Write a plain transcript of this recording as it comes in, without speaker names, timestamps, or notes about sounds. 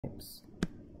pipes.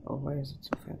 Oh, why is it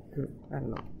so fat? I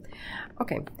don't know.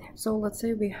 Okay, so let's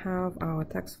say we have our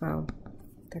text file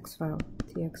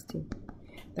txt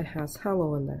that has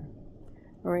hello in there.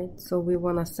 Alright, so we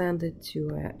want to send it to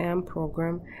an M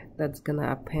program that's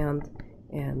gonna append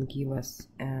and give us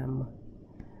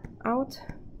out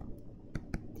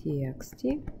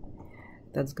txt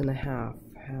that's gonna have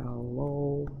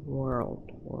hello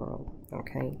world.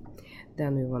 Okay,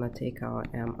 then we want to take our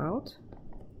M out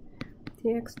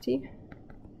txt,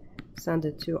 send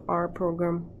it to our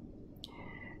program,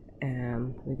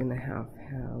 and we're gonna have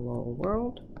hello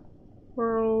world,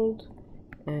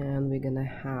 and we're gonna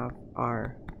have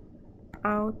our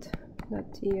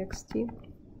out.txt,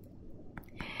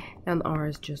 and R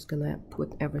is just gonna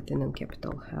put everything in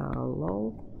capital.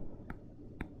 Hello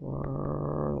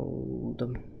world.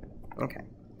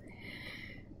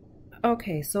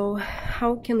 Okay, so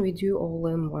how can we do all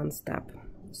in one step?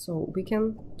 So we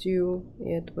can do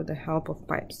it with the help of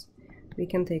pipes. We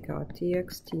can take our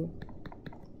text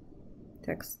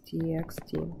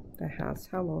txt that has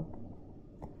hello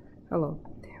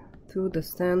through the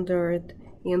standard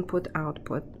input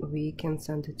output. We can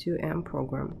send it to M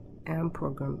program. M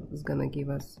program is gonna give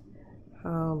us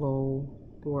hello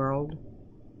world,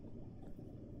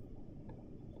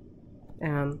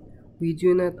 and we're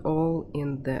doing it all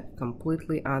in the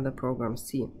completely other program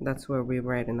C. That's where we're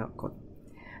writing our code.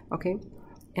 Okay,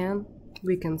 and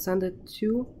we can send it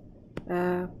to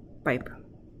a pipe.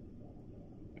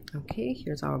 Okay,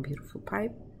 here's our beautiful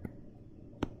pipe.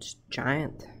 It's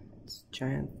giant. It's a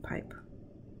giant pipe.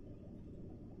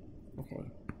 Okay,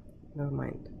 never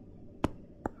mind.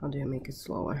 How do you make it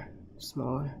smaller?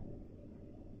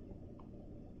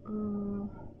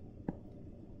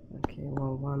 Okay,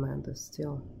 well, one end is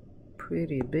still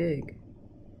pretty big.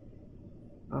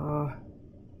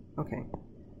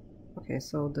 Okay,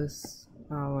 so this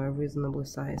our reasonably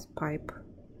sized pipe.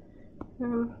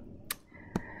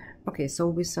 Okay, so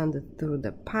we send it through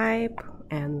the pipe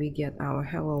and we get our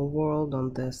hello world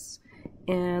on this,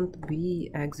 and we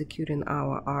execute in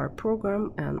our R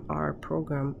program, and our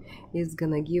program is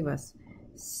gonna give us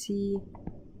C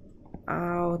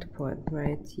output,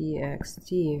 right?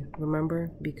 txt,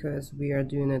 remember, because we are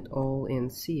doing it all in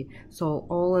C, so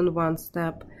all in one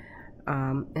step.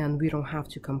 And we don't have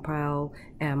to compile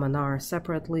M and R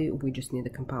separately. We just need to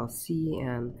compile C,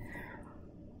 and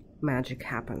magic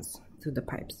happens to the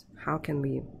pipes. How can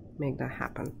we make that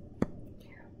happen?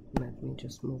 Let me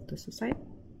just move this aside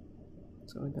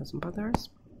so it doesn't bother us.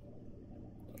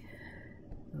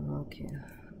 Okay,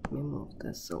 let me move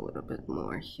this a little bit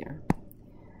more here.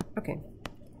 Okay,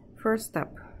 first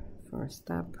step,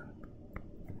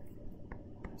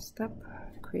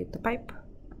 create the pipe.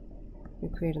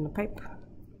 We're creating a pipe.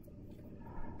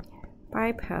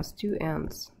 Pipe has two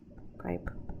ends, pipe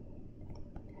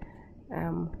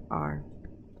R,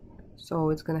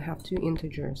 so it's gonna have two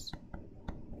integers,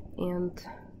 and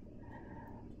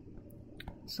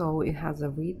so it has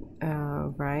a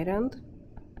right end,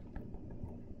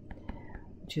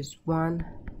 which is 1,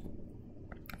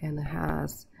 and it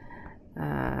has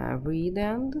a read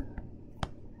end,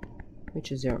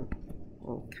 which is 0.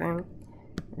 Okay,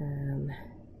 and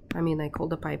I mean, I call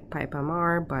the pipe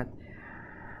MR, but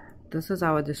this is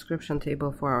our description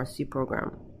table for our C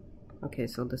program. Okay,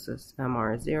 so this is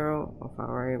MR0 of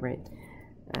our array, right?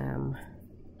 MR1.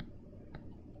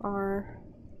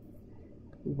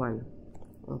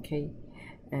 Okay,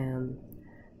 and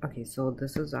okay, so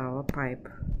this is our pipe.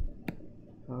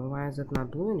 Why is it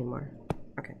not blue anymore?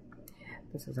 Okay,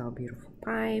 this is our beautiful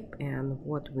pipe, and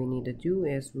what we need to do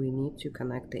is we need to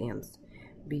connect the ends.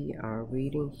 We are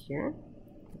reading here.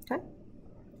 Okay,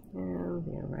 and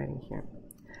we are writing here.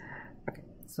 Okay,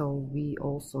 so we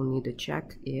also need to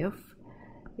check if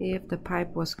the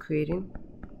pipe was created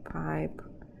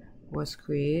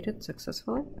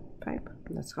successfully. Pipe,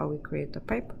 that's how we create the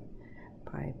pipe.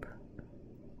 Pipe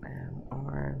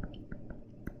R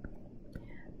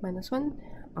 -1.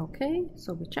 Okay,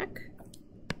 so we check.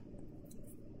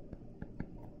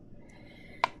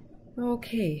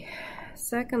 Okay,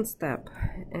 second step,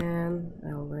 and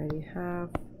I already have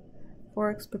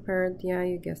forks prepared. Yeah,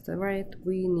 you guessed it right.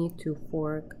 We need to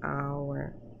fork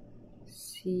our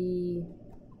C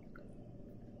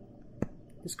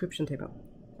description table.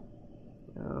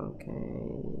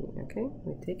 Okay,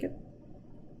 we take it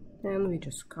and we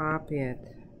just copy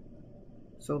it.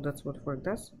 So that's what fork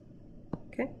does.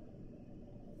 Okay,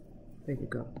 there you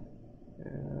go.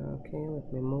 Okay,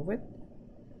 let me move it,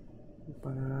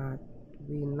 but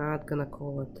we're not gonna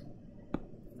call it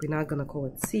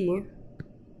C.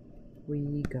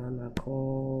 We're gonna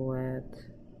call it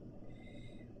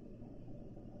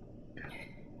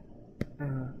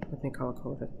let me color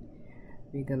code it.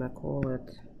 We're gonna call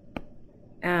it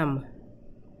M,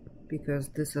 because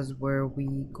this is where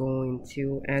we going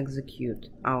to execute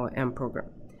our M program.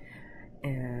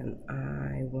 And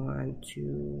I want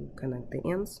to connect the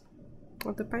ends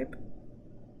of the pipe.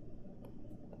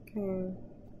 Okay.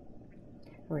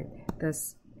 Alright,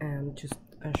 this, and just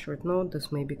a short note,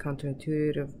 this may be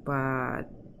counterintuitive, but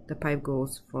the pipe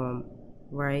goes from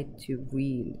right to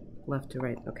read, left to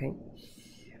right, okay?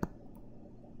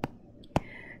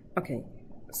 Okay,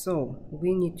 so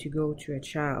we need to go to a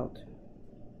child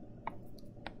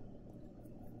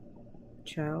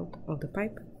of the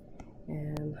pipe.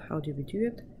 And how do we do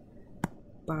it?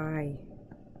 By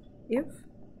if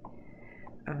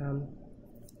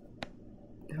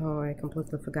oh, I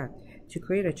completely forgot to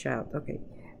create a child. Okay,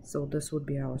 so this would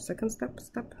be our second step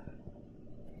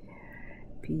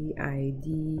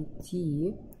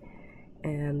PIDT,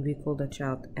 and we call the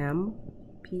child M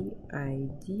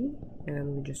PID,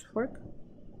 and we just fork.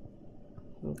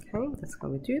 Okay, that's how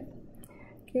we do it.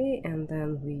 Okay, and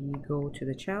then we go to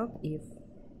the child if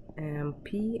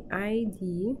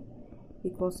PID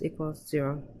equals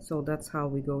 0. So that's how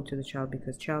we go to the child,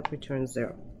 because child returns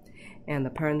 0 and the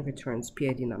parent returns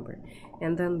PID number.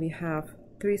 And then we have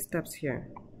 3 steps here,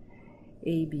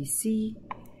 A, B, C,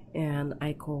 and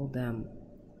I call them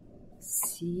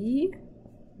C,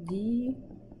 D,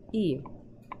 E.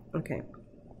 Okay,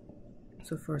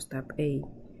 so first step, A,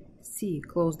 C,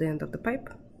 close the end of the pipe,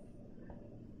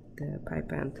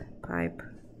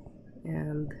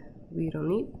 and we don't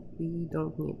need.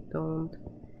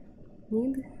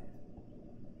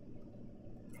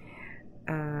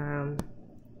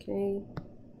 Okay,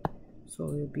 so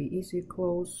it will be easy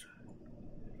close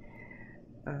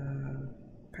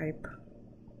pipe.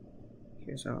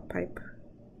 Here's our pipe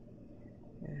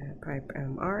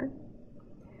MR,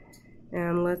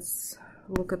 and let's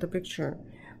look at the picture.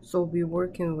 So we're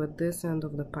working with this end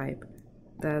of the pipe.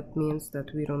 That means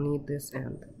that we don't need this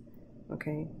end.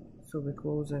 Okay, so we're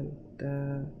closing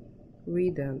the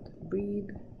read end,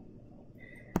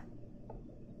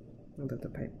 under the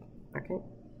pipe. Okay,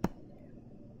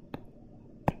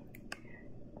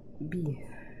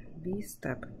 B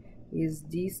step is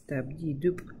D step,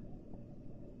 dup2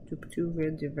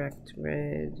 redirect.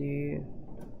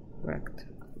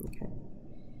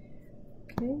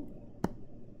 Okay,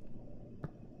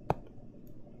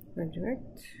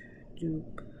 redirect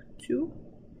dup2.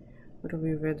 What are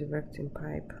we redirecting?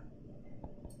 Pipe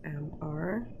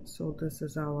MR. So this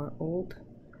is our old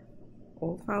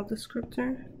file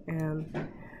descriptor, and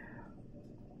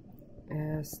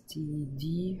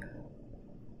std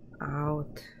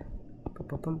out.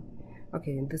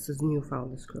 Okay, and this is new file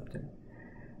descriptor.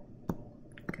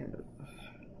 Okay,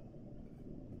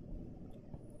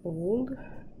 old,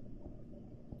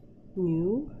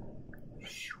 new.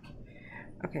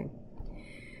 Okay,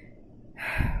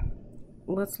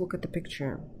 let's look at the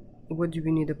picture. What do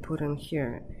we need to put in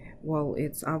here? Well,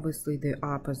 it's obviously the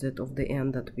opposite of the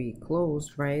end that we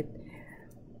closed, right?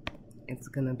 It's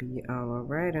gonna be our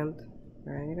right end.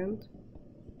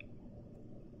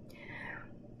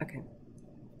 Okay,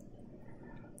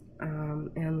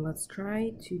 and let's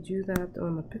try to do that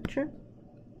on the picture.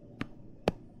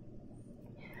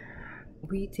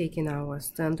 We taking our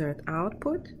standard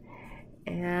output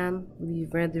and we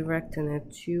redirecting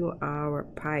it to our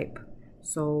pipe.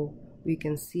 So we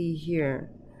can see here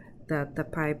that the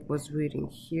pipe was reading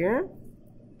here,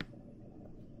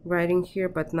 writing here,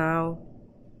 but now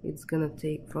it's gonna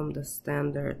take from the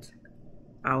standard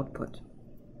output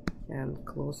and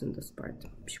closing this part.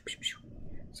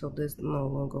 So this no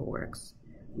longer works.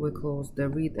 We close the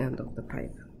read end of the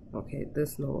pipe. Okay,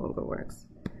 this no longer works.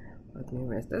 Let me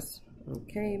erase this.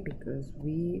 Okay, because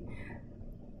we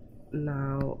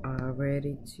now are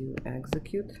ready to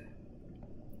execute.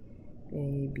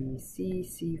 A, B, C,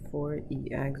 C4,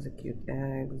 E,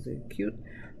 execute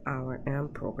our M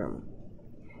program.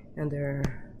 And there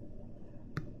are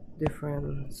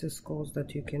different syscalls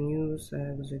that you can use.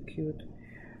 Execute.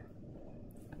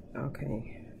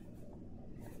 Okay,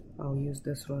 I'll use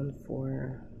this one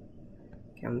for,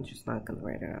 okay, I'm just not gonna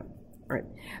write it out. Alright,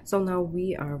 so now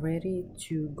we are ready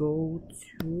to go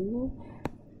to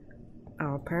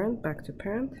our parent, back to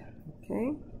parent.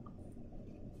 Okay,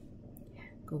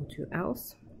 go to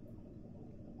else.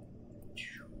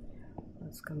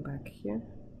 Let's come back here,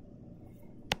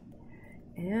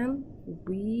 and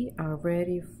we are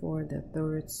ready for the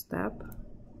third step.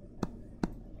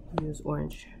 Use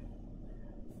orange.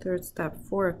 Third step,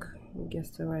 fork. You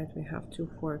guessed it right, we have 2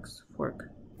 forks.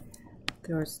 Fork.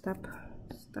 Third step.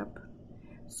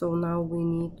 So now we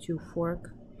need to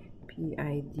fork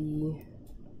PID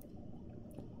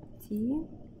T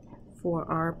for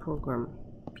our program,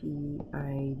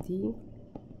 PID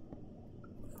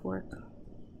fork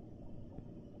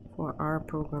for our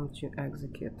program to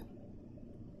execute.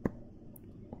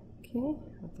 Okay,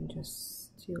 I can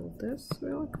just steal this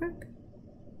real quick.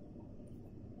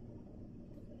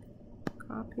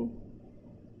 Copy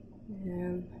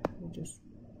and just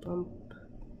bump,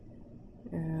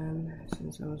 and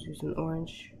since I was using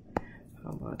orange, how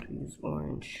about we use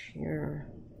orange here?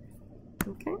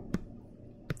 Okay,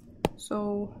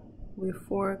 so we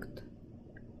forked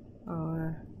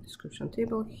our description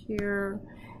table here,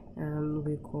 and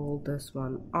we call this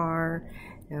one R,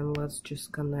 and let's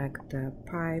just connect the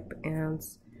pipe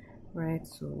ends, right?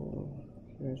 So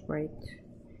here's write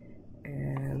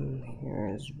and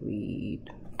here's read.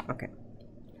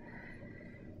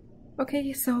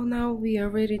 Okay, so now we are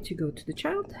ready to go to the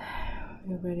child.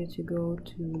 We're ready to go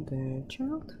to the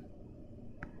child,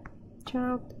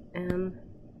 and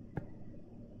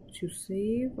to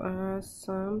save us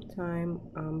some time,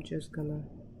 I'm just gonna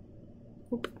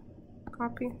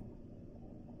copy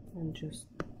and just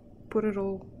put it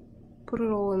all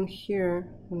in here,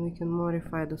 and we can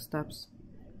modify the steps.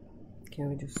 Okay,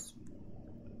 we just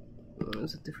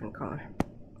use a different color.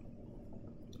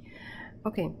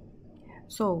 Okay,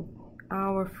 so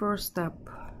our first step,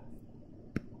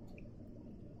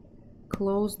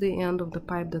 close the end of the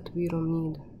pipe that we don't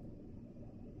need.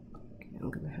 Okay, I'm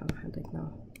gonna have a headache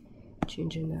now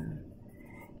changing the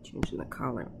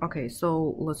color. Okay,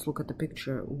 so let's look at the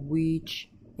picture. Which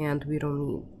end we don't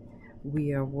need?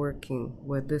 We are working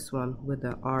with this one, with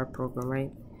the R program,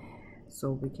 right?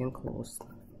 So we can close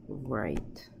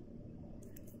right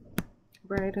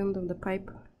end of the pipe.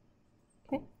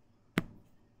 Okay,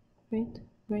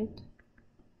 right,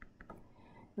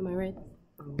 am I right?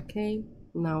 Okay,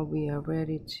 now we are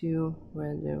ready to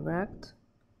redirect.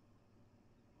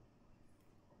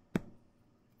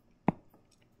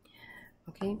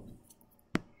 Okay,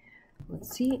 let's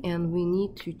see, and we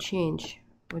need to change.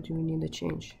 What do we need to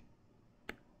change?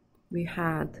 We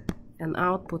had an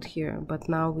output here, but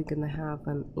now we're gonna have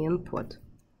an input.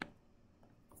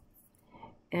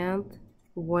 And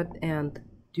what end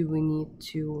do we need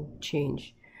to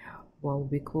change? Well,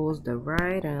 we close the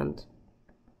right end,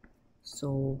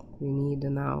 so we need to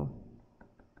now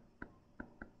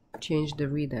change the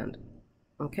read end.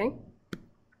 Okay,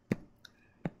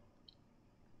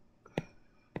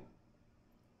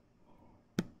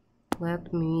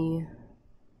 let me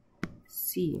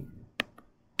see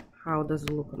how does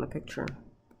it look on the picture.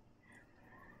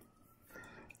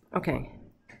 Okay,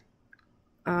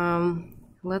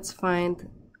 let's find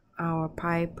our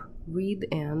pipe read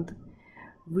end.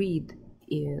 Read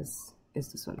is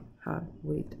this one,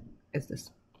 read is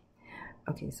this.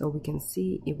 Okay, so we can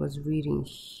see it was reading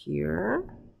here.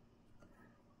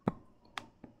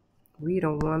 We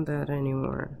don't want that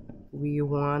anymore. We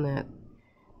want it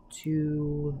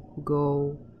to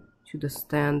go to the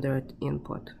standard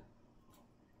input.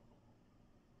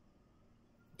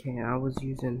 Okay, I was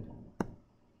using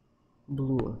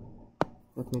blue.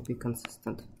 Let me be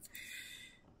consistent.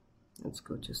 Let's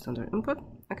go to standard input.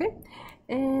 Okay,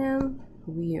 and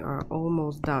we are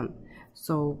almost done.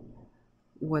 So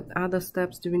what other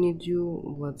steps do we need to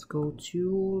do? Let's go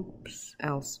to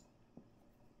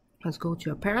let's go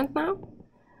to a parent now.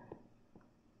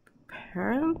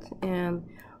 Parent, and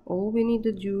all we need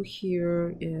to do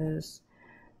here is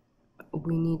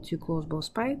we need to close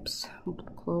both pipes,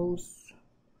 close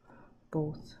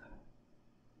both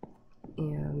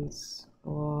ends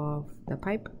of the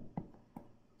pipe.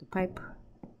 Okay,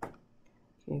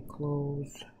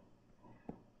 close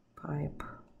pipe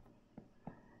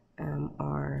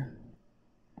MR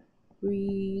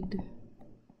read.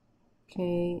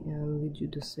 Okay, and we do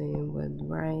the same with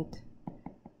write,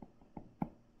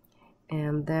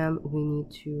 and then we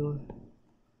need to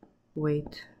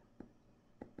wait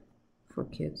for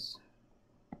kids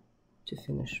to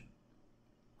finish.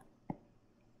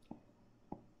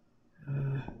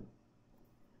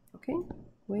 Okay,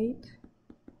 wait,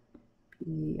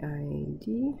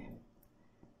 PID,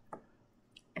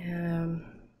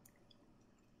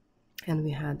 and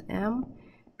we had M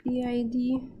PID,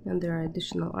 and there are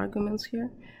additional arguments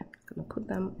here. I'm gonna put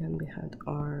them, and we had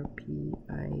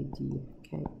RPID.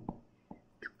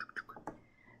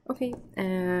 Okay,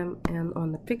 and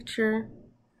on the picture,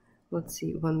 let's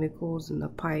see, when we close in the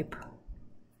pipe,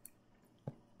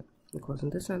 we close in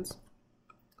this sense,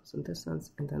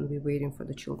 and then we're waiting for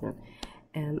the children.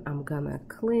 And I'm gonna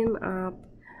clean up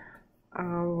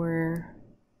our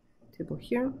table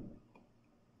here,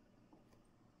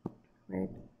 right?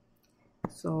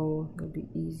 So it'll be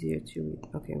easier to read.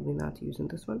 Okay, we're not using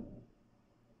this one.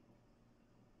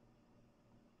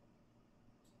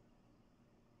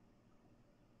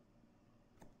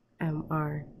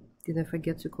 MR. Did I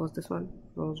forget to close this one?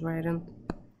 Close right end.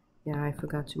 Yeah, I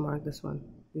forgot to mark this one.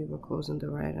 We were closing the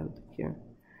right end here.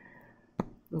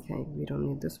 Okay, we don't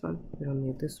need this one. We don't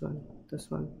need this one.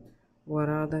 This one. What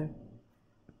other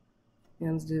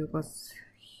ends do? Let's.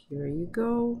 Here you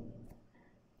go.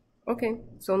 Okay,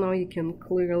 so now you can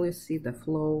clearly see the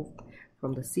flow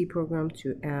from the C program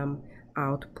to M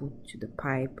output to the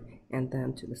pipe and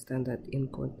then to the standard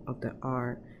input of the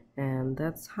R, and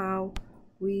that's how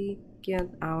we get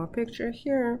our picture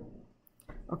here.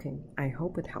 Okay, I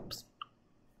hope it helps.